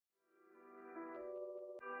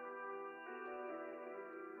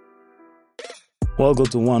Welcome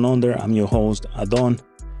to One Under. I'm your host, Adon.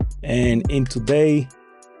 And in today's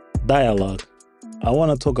dialogue, I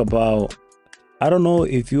want to talk about, I don't know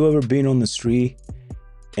if you ever been on the street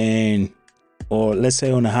or let's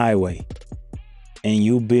say on the highway, and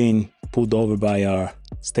you've been pulled over by our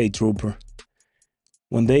state trooper.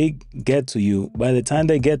 When they get to you, by the time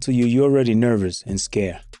they get to you, you're already nervous and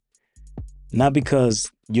scared. Not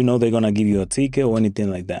because you know they're going to give you a ticket or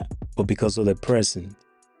anything like that, but because of the presence,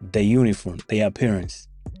 the uniform, the appearance.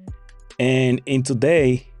 And in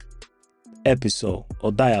today's episode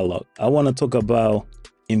or dialogue, I want to talk about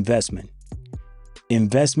investment in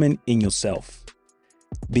yourself.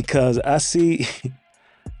 Because I see,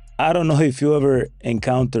 I don't know if you ever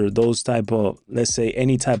encounter those type of, let's say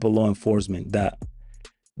any type of law enforcement that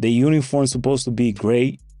the uniform is supposed to be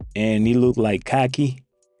gray and it look like khaki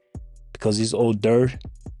because it's all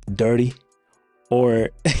dirty, or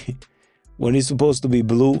when it's supposed to be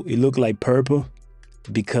blue, it look like purple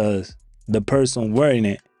because the person wearing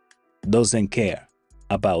it doesn't care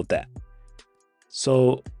about that.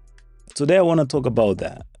 So today I want to talk about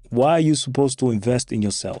that. Why are you supposed to invest in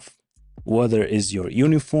yourself? Whether it's your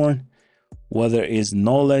uniform, whether it's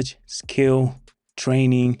knowledge, skill,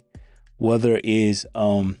 training, whether it's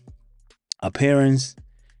appearance,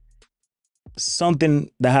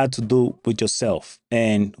 something that had to do with yourself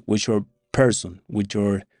and with your person, with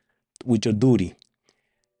your duty.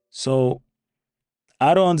 So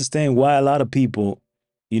I don't understand why a lot of people,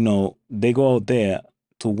 they go out there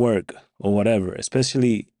to work or whatever,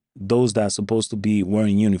 especially those that are supposed to be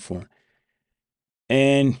wearing uniform.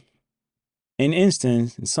 And in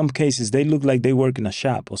some cases, they look like they work in a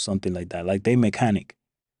shop or something like that, like they mechanic,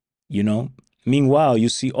 Meanwhile, you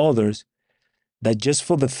see others that just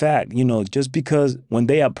for the fact, just because when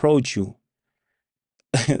they approach you,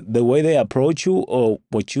 the way they approach you or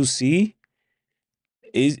what you see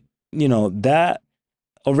is, that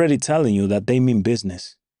already telling you that they mean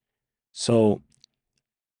business. So,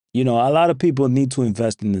 a lot of people need to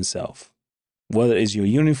invest in themselves, whether it's your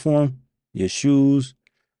uniform, your shoes,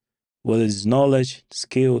 whether it's knowledge,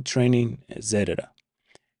 skill, training, etc.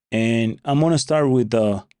 And I'm going to start with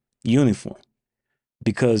the uniform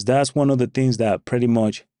because that's one of the things that pretty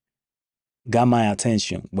much got my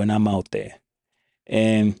attention when I'm out there.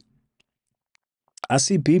 And I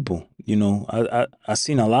see people, I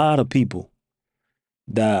seen a lot of people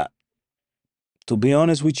that, to be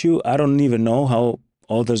honest with you, I don't even know how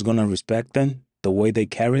others gonna respect them, the way they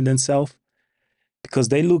carry themselves, because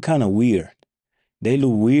they look kind of weird. They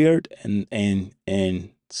look weird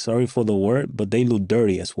and sorry for the word, but they look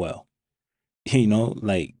dirty as well.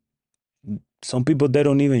 Like some people, they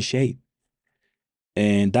don't even shave.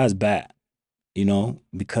 And that's bad,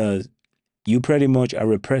 because you pretty much are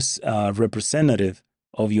representative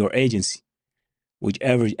of your agency,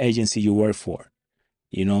 whichever agency you work for,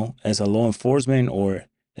 as a law enforcement or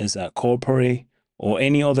as a corporate or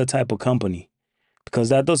any other type of company, because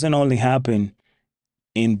that doesn't only happen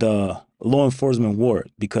in the law enforcement world,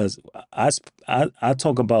 because I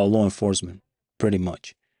talk about law enforcement pretty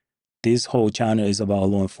much. This whole channel is about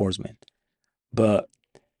law enforcement. But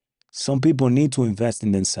some people need to invest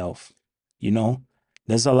in themselves,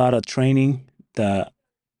 There's a lot of training that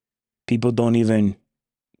people don't even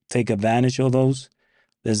take advantage of those.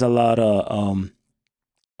 There's a lot of,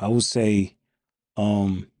 I would say,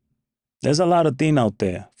 there's a lot of thing out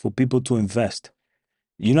there for people to invest.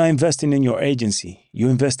 You're not investing in your agency.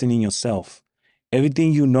 You're investing in yourself.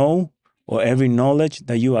 Everything you know or every knowledge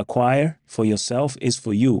that you acquire for yourself is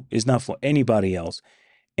for you. It's not for anybody else.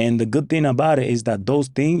 And the good thing about it is that those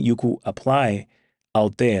things you could apply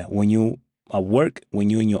out there when you at work, when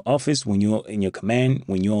you're in your office, when you're in your command,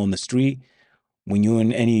 when you're on the street, when you're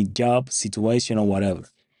in any job situation or whatever.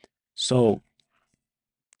 So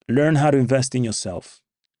learn how to invest in yourself.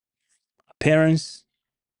 Appearance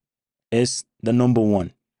is the number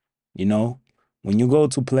one. When you go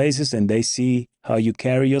to places and they see how you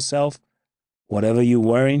carry yourself, whatever you're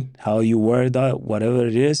wearing, how you wear that, whatever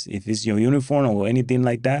it is, if it's your uniform or anything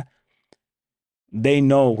like that, they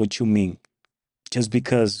know what you mean just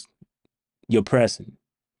because you're present.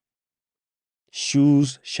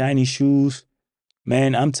 Shoes, shiny shoes.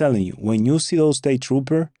 Man, I'm telling you, when you see those state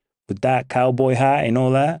trooper with that cowboy hat and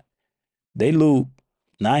all that, they look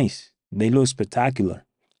nice. They look spectacular.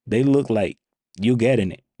 They look like you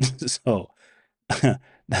getting it. So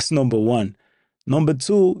that's number one. Number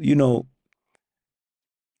two,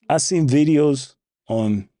 I've seen videos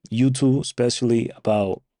on YouTube, especially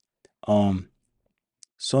about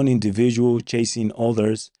some individual chasing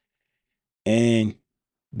others, and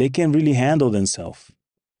they can really handle themselves.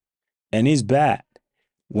 And it's bad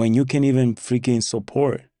when you can even freaking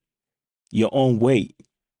support your own weight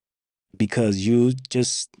because you've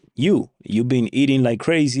been eating like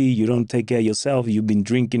crazy. You don't take care of yourself. You've been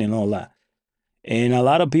drinking and all that. And a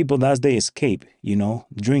lot of people, that's their escape,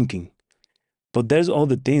 drinking. But there's all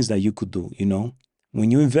the things that you could do. When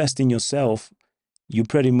you invest in yourself, you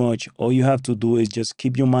pretty much, all you have to do is just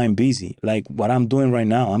keep your mind busy. Like what I'm doing right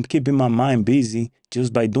now, I'm keeping my mind busy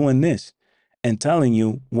just by doing this and telling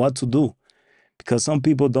you what to do. Because some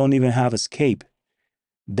people don't even have escape.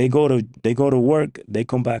 They go to work, they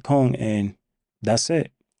come back home, and that's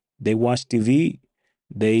it. They watch TV,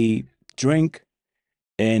 they drink,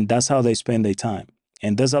 and that's how they spend their time.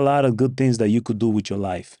 And there's a lot of good things that you could do with your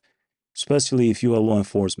life, especially if you're a law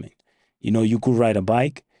enforcement. You could ride a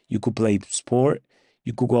bike, you could play sport,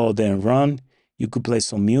 you could go out there and run, you could play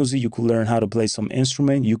some music, you could learn how to play some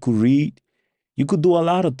instrument, you could read, you could do a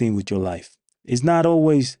lot of things with your life. It's not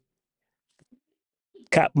always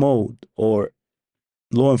cap mode or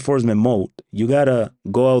law enforcement mode. You gotta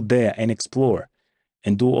go out there and explore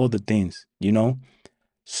and do all the things.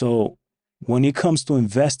 So when it comes to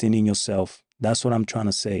investing in yourself, that's what I'm trying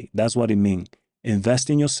to say. That's what it means. Invest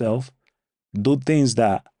in yourself, do things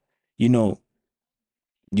that, you know,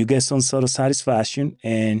 you get some sort of satisfaction,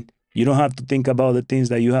 and you don't have to think about the things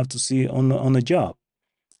that you have to see on the job,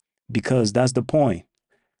 because that's the point,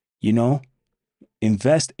 you know?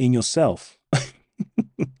 Invest in yourself.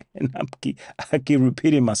 And I keep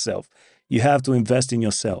repeating myself. You have to invest in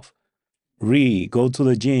yourself. Read, go to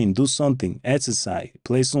the gym, do something, exercise,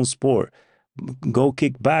 play some sport, go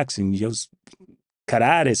kick boxing, just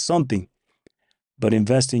karate, something. But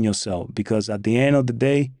invest in yourself, because at the end of the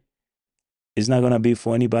day, it's not gonna be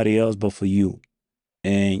for anybody else but for you.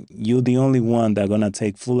 And you're the only one that's gonna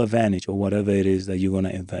take full advantage of whatever it is that you're gonna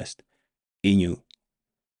invest in you.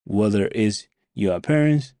 Whether it's your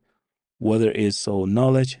appearance, whether it's some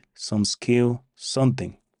knowledge, some skill,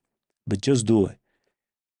 something. But just do it.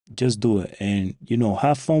 Just do it. And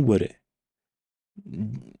have fun with it.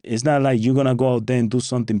 It's not like you're gonna go out there and do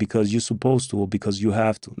something because you're supposed to or because you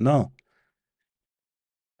have to. No.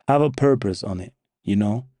 Have a purpose on it, you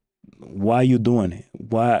know? Why you doing it?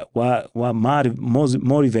 What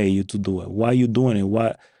motivate you to do it? Why you doing it?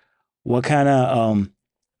 What kind of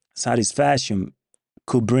satisfaction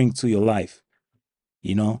could bring to your life,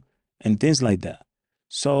 you know? And things like that.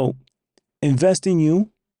 So invest in you,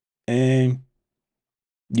 and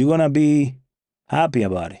you're gonna be happy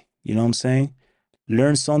about it. You know what I'm saying?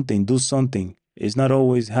 Learn something, do something. It's not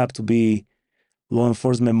always have to be law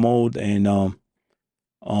enforcement mode and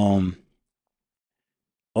um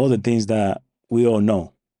all the things that we all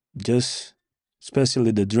know. Just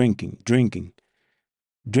especially the drinking.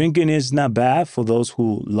 Drinking is not bad for those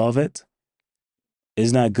who love it.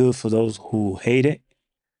 It's not good for those who hate it.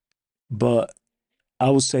 But I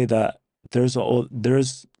would say that there's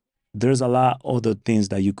a lot other things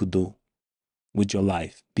that you could do with your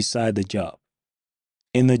life beside the job.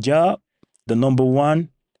 In the job, the number one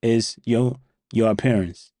is your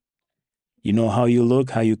appearance. You know how you look,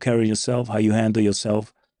 how you carry yourself, how you handle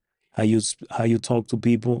yourself, how you talk to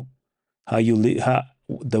people,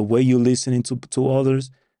 the way you listening to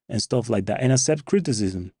others and stuff like that, and accept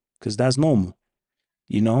criticism, because that's normal.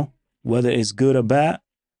 You know, whether it's good or bad,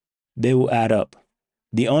 they will add up.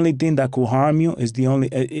 The only thing that could harm you is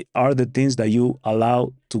are the things that you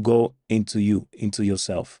allow to go into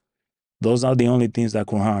yourself. Those are the only things that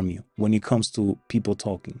can harm you when it comes to people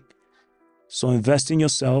talking. So invest in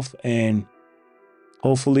yourself, and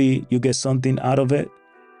hopefully you get something out of it.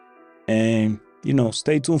 And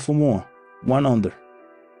stay tuned for more. One Under.